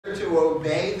to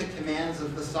obey the commands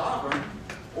of the sovereign,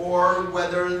 or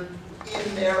whether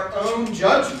in their own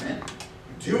judgment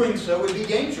doing so would be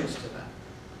dangerous to them.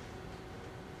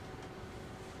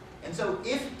 And so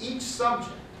if each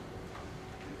subject,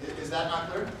 is that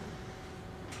not clear?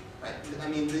 Right? I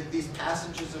mean, these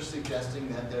passages are suggesting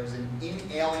that there's an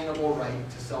inalienable right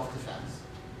to self-defense,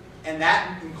 and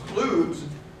that includes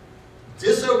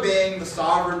disobeying the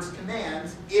sovereign's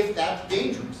commands if that's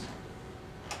dangerous.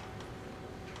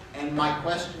 And my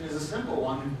question is a simple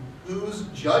one: whose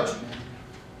judgment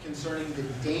concerning the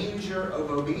danger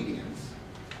of obedience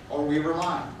are we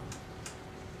relying on?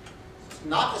 It's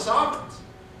not the sovereign's.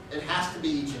 It has to be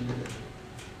each individual.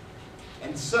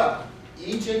 And so,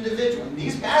 each individual, in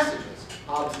these passages,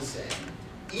 Hobbes is saying,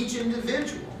 each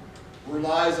individual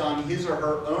relies on his or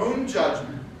her own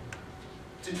judgment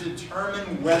to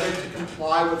determine whether to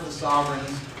comply with the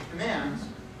sovereign's commands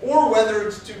or whether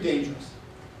it's too dangerous.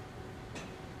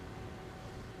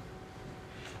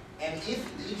 And if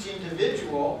each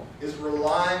individual is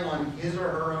relying on his or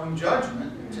her own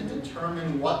judgment to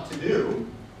determine what to do,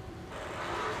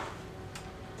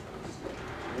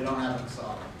 we don't have a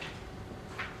sovereign.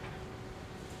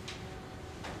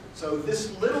 So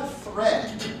this little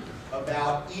thread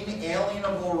about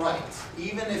inalienable rights,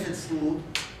 even if it's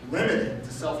limited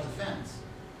to self-defense,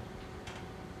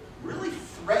 really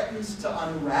threatens to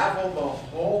unravel the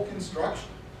whole construction.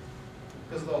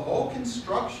 Because the whole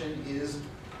construction is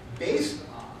based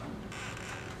on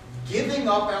giving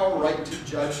up our right to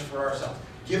judge for ourselves,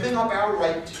 giving up our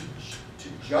right to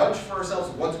judge for ourselves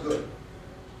what's good,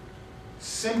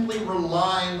 simply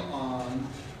relying on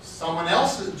someone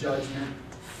else's judgment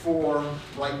for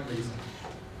right reason.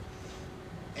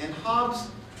 And Hobbes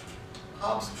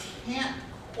can't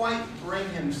quite bring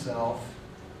himself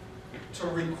to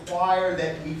require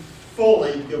that we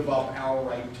fully give up our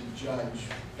right to judge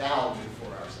validly for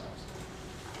ourselves.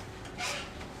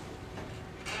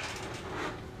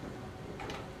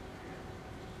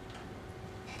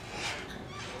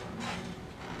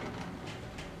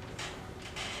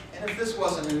 And if this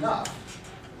wasn't enough,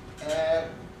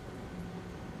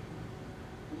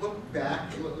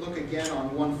 look again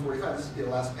on 145. This is the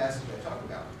last passage I talk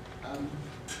about.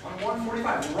 On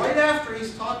 145, right after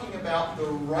he's talking about the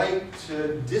right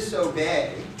to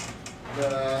disobey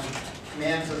the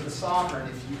commands of the sovereign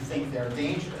if you think they're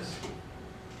dangerous,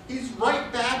 he's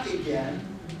right back again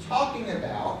talking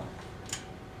about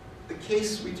the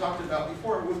case we talked about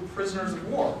before with prisoners of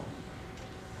war,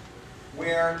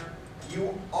 where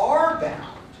you are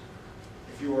bound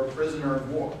if you are a prisoner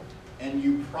of war and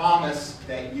you promise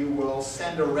that you will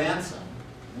send a ransom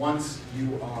once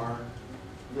you are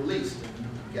released and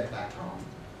get back home.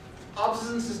 Hobbes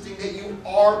is insisting that you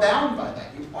are bound by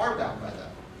that. You are bound by that.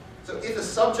 So if a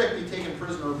subject be taken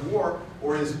prisoner of war,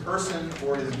 or his person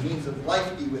or his means of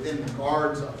life be within the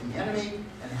guards of the enemy,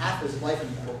 and hath his life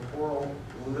and corporal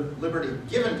liberty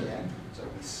given to him, so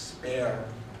we spare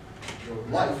your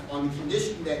life on the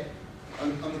condition that on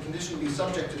the condition to be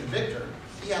subject to the victor,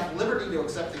 he hath liberty to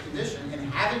accept the condition, and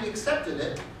having accepted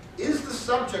it, is the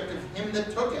subject of him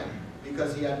that took him,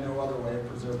 because he had no other way of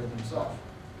preserving himself.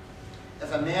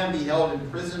 If a man be held in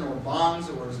prison or bonds,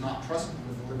 or is not trusted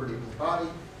with the liberty of his body,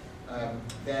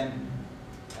 then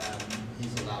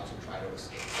he's allowed to try to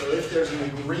escape. So if there's an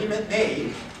agreement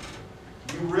made,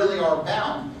 you really are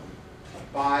bound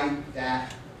by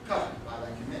that covenant, by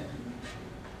that commitment.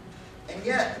 And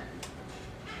yet,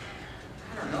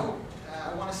 I don't know,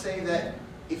 I want to say that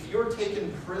if you're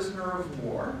taken prisoner of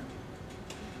war,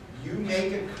 you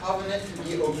make a covenant to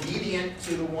be obedient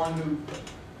to the one who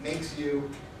makes you,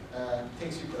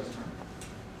 takes you prisoner.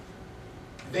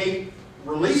 They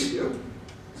release you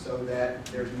so that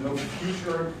there's no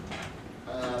future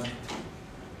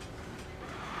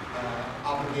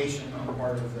obligation on the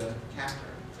part of the captor.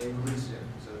 They release you,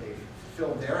 so they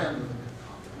fulfill their end of the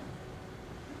contract.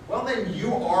 Well, then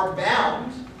you are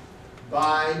bound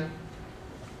by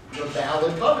the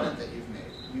valid covenant that you've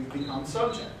made. You've become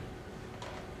subject.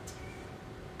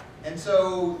 And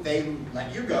so they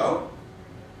let you go.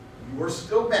 You are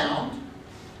still bound.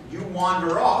 You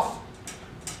wander off.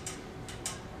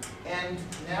 And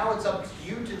now it's up to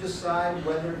you to decide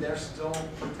whether they're still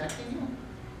protecting you.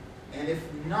 And if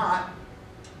not,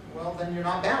 well, then you're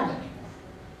not bound anymore.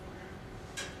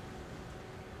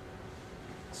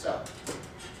 So,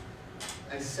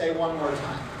 I say one more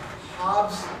time.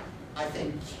 Hobbes, I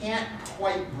think, can't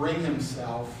quite bring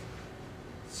himself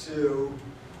to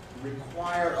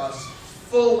require us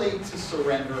fully to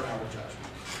surrender our judgment.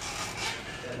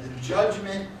 And the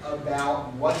judgment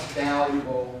about what's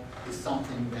valuable is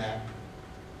something that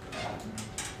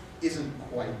isn't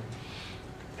quite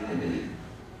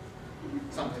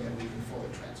something that we can fully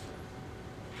transfer.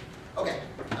 Okay,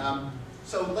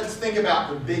 so let's think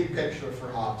about the big picture for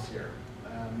Hobbes here,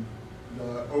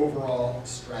 the overall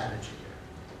strategy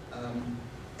here.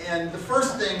 And the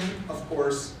first thing, of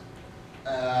course,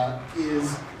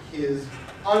 is his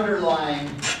underlying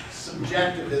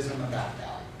subjectivism about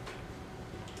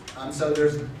value. So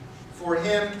there's, for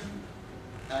him,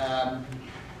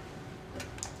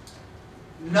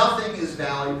 nothing is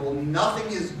valuable,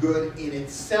 nothing is good in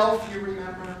itself, you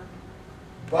remember,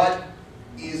 but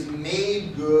is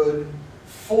made good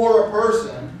for a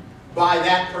person by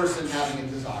that person having a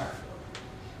desire for it.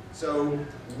 So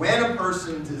when a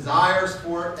person desires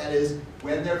for it, that is,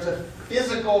 when there's a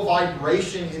physical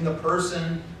vibration in the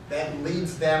person that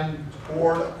leads them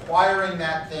toward acquiring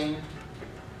that thing,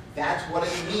 that's what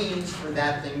it means for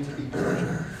that thing to be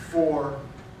good for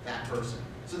that person.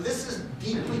 So this is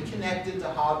deeply connected to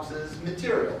Hobbes's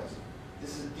materialism.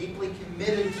 This is deeply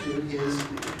committed to his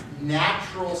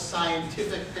natural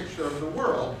scientific picture of the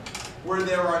world, where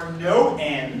there are no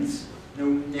ends, no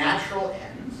natural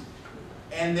ends,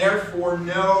 and therefore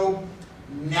no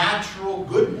natural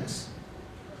goodness.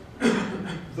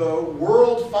 The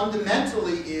world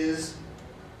fundamentally is,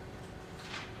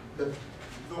 the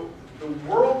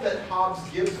world that Hobbes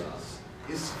gives us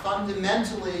is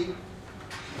fundamentally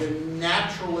the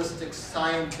naturalistic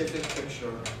scientific picture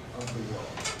of the world.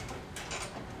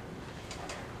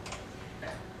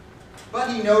 But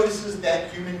he notices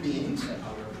that human beings and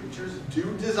other creatures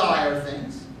do desire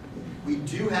things. We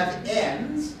do have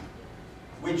ends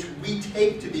which we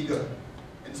take to be good.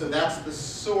 And so that's the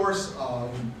source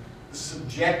of the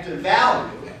subjective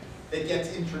value that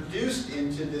gets introduced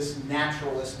into this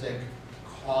naturalistic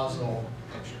causal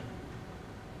picture.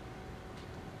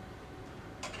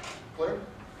 Clear?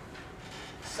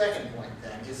 Second point,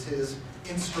 then, is his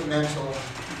instrumental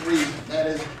reason. That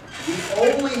is, we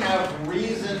only have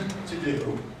reason to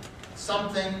do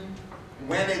something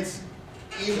when it's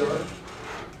either,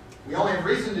 we only have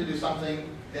reason to do something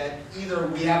that either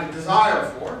we have a desire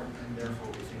for, and therefore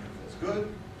we think it feels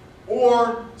good,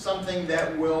 or something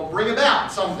that will bring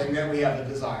about something that we have a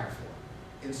desire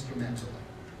for, instrumentally.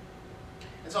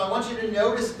 And so I want you to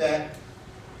notice that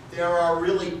there are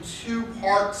really two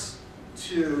parts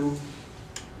to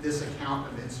this account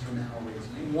of instrumental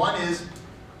reasoning. One is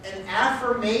an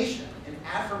affirmation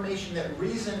that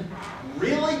reason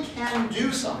really can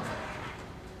do something.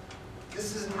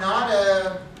 This is not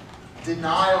a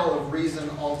denial of reason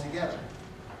altogether.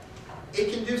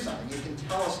 It can do something. It can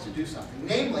tell us to do something.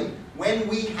 Namely, when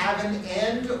we have an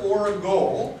end or a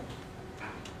goal,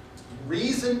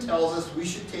 reason tells us we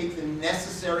should take the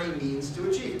necessary means to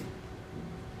achieve it.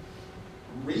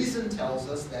 Reason tells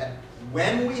us that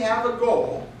when we have a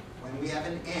goal, when we have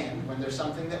an end, when there's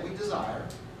something that we desire,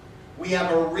 we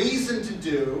have a reason to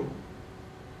do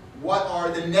what are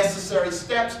the necessary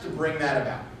steps to bring that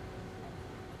about.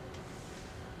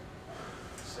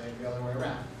 Say it the other way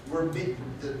around.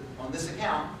 On this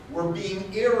account, we're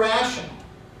being irrational.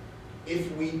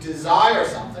 If we desire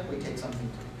something, we take something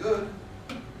to be good,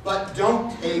 but don't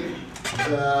take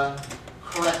the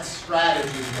correct strategy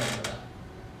to bring it about.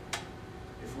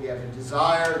 If we have a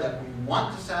desire that we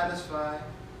want to satisfy,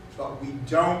 but we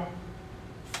don't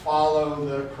follow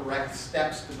the correct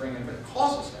steps to bring it about,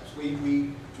 causal steps.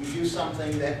 We do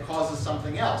something that causes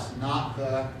something else, not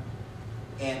the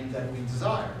end that we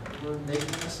desire. We're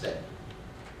making a mistake.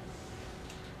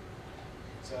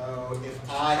 So if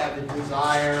I have a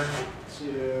desire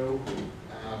to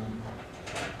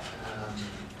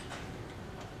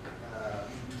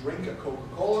drink a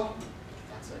Coca-Cola,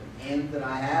 that's an end that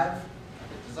I have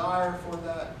a desire for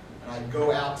that, and I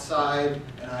go outside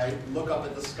and I look up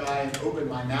at the sky and open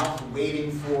my mouth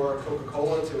waiting for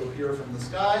Coca-Cola to appear from the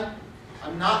sky,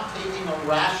 I'm not taking a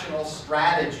rational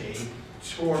strategy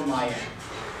toward my end.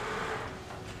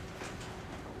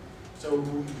 So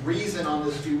reason on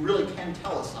this view really can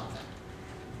tell us something.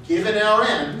 Given our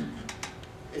end,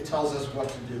 it tells us what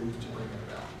to do to bring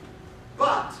it about.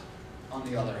 But, on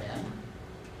the other hand,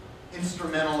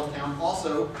 instrumental account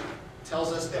also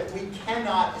tells us that we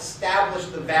cannot establish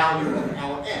the value of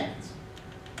our ends.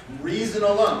 Reason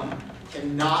alone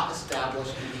cannot establish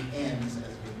any ends as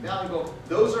being valuable.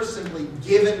 Those are simply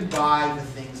given by the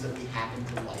things that we happen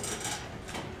to like,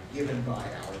 given by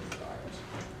our desires.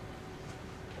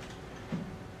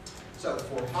 So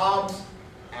for Hobbes,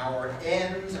 our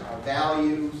ends, our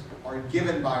values are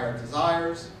given by our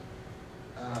desires,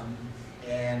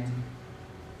 and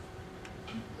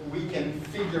we can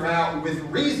figure out with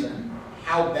reason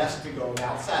how best to go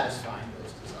about satisfying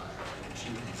those desires and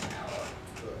achieving our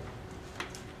good.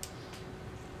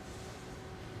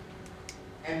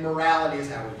 And morality is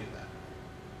how we do that.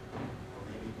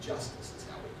 justice is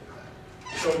how we do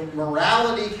that. So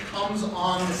morality comes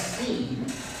on the scene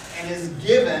and is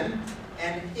given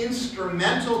an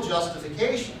instrumental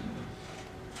justification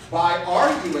by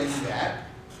arguing that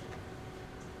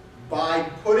by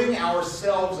putting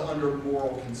ourselves under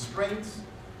moral constraints,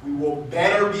 we will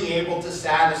better be able to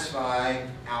satisfy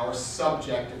our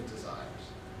subjective desires.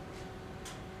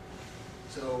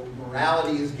 So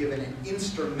morality is given an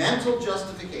instrumental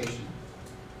justification,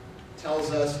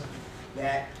 tells us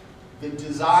that the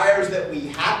desires that we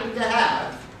happen to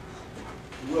have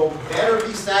will better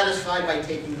be satisfied by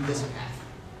taking this path,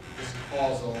 this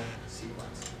causal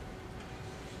sequence.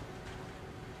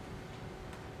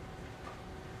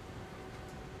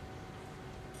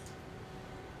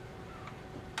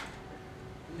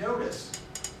 Notice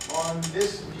on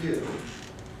this view,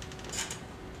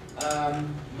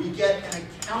 we get an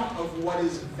account of what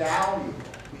is valuable.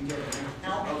 We get an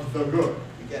account of the good.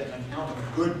 We get an account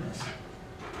of goodness.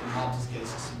 In Hobbes'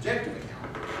 case, a subjective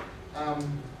account.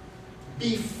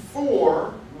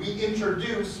 Before we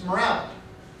introduce morality.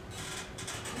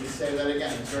 Let me say that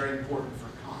again. It's very important for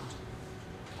Kant.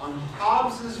 On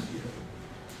Hobbes' view,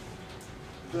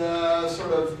 the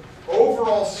sort of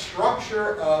overall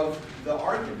structure of the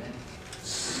argument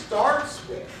starts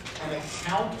with an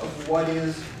account of what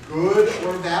is good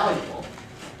or valuable.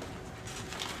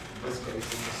 In this case,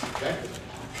 it's a subjective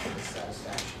account of the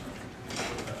satisfaction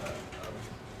of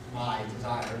my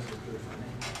desires is good for me.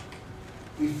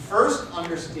 We first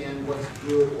understand what's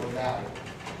good or valuable.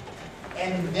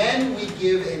 And then we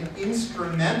give an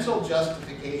instrumental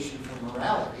justification for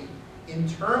morality in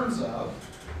terms of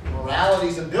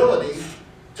morality's ability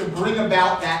to bring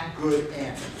about that good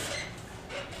end.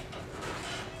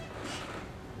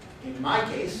 In my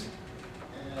case,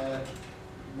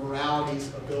 morality's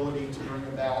ability to bring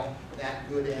about that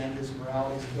good end is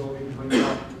morality's ability to bring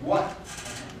about what end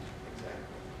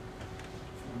exactly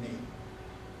for me.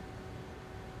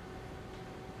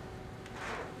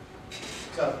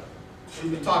 So,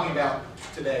 we've been talking about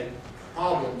today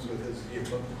problems with his view,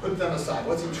 but put them aside.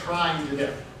 What's he trying to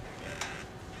do?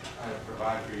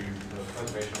 Provide for you the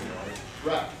preservation of your life.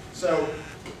 Right. So,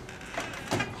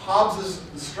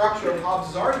 the structure of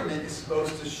Hobbes' argument is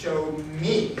supposed to show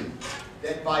me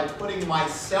that by putting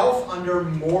myself under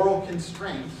moral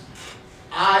constraints,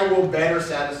 I will better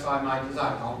satisfy my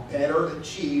desires. I'll better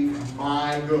achieve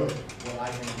my good, what I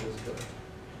think is good.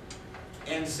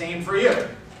 And same for you.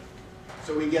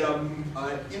 So we get an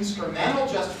instrumental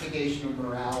justification of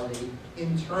morality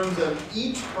in terms of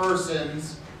each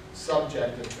person's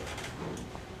subjective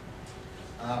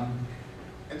good.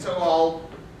 And so I'll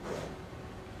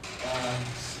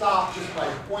stop just by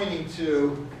pointing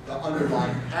to the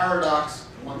underlying paradox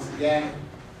once again.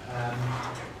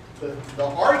 The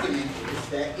argument is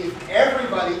that if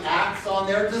everybody acts on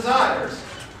their desires,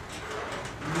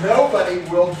 nobody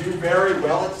will do very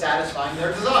well at satisfying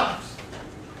their desires.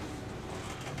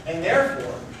 And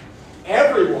therefore,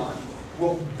 everyone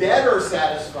will better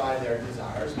satisfy their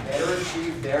desires, better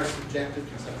achieve their subjective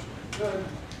conception of good,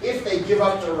 if they give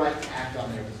up their right to act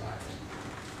on their desires.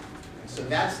 And so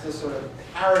that's the sort of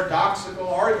paradoxical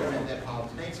argument that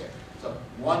Hobbes makes here. So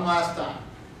one last time.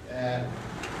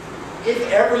 If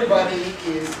everybody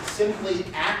is simply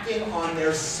acting on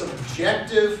their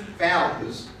subjective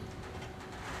values,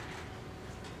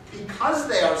 because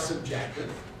they are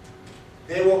subjective,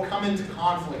 they will come into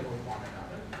conflict with one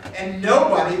another, and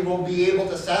nobody will be able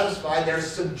to satisfy their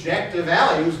subjective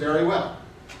values very well.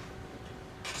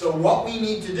 So what we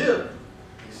need to do,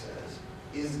 he says,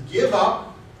 is give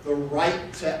up the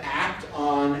right to act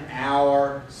on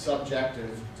our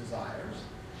subjective desires,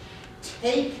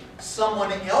 take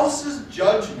someone else's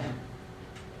judgment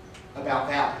about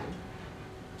value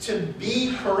to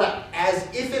be correct, as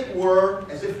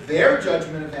if their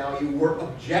judgment of value were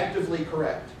objectively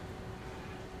correct.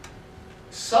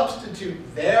 Substitute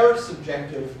their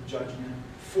subjective judgment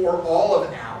for all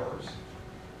of ours,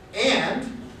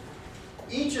 and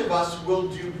each of us will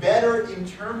do better in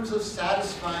terms of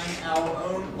satisfying our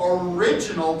own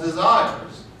original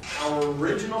desires, our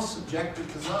original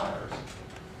subjective desires,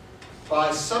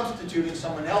 by substituting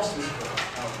someone else's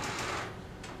for ours.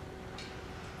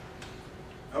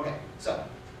 Okay, so,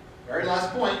 very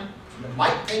last point, you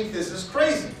might think this is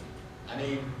crazy. I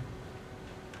mean,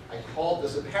 I called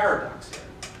this a paradox here.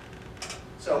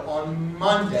 So on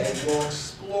Monday, we'll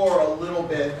explore a little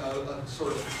bit of a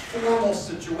sort of formal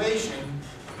situation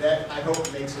that I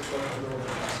hope makes it look a little bit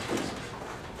less crazy.